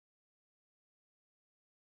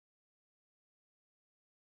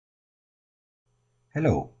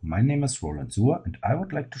Hello, my name is Roland Suhr and I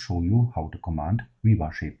would like to show you how to command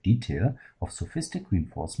Rebar shape detail of Sophistic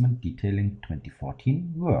Reinforcement Detailing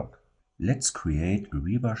 2014 work. Let's create a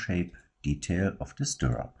Rebar shape detail of the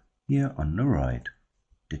stirrup. Here on the right,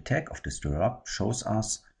 the tag of the stirrup shows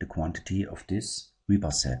us the quantity of this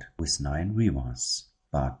rebar set with 9 rebars,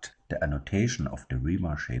 but the annotation of the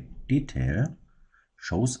rebar shape detail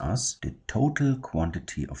shows us the total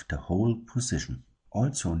quantity of the whole position.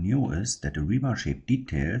 Also new is that the rebar shape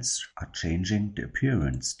details are changing the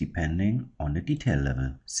appearance depending on the detail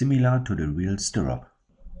level, similar to the real stirrup.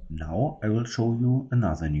 Now I will show you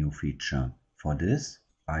another new feature. For this,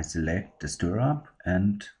 I select the stirrup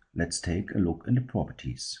and let's take a look in the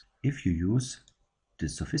properties. If you use the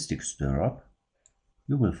Sophistic stirrup,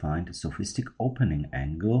 you will find a Sophistic opening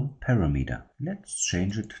angle parameter. Let's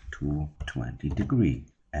change it to 20 degree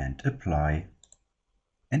and apply.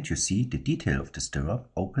 And you see the detail of the stirrup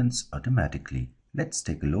opens automatically. Let's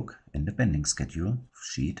take a look in the bending schedule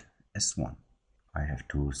sheet S1. I have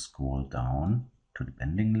to scroll down to the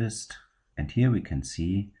bending list, and here we can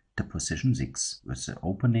see the position 6 with the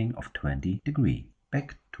opening of 20 degree.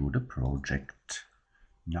 Back to the project.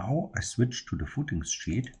 Now I switch to the footing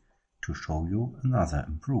sheet to show you another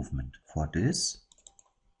improvement. For this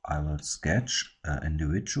I will sketch an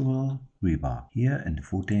individual rebar here in the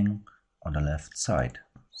footing on the left side.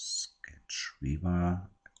 Sketch rebar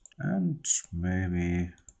and maybe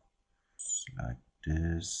like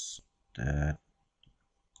this, that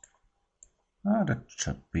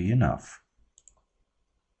should be enough.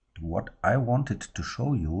 What I wanted to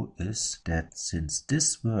show you is that since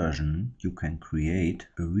this version you can create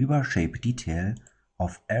a rebar shape detail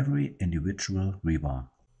of every individual rebar.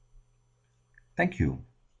 Thank you.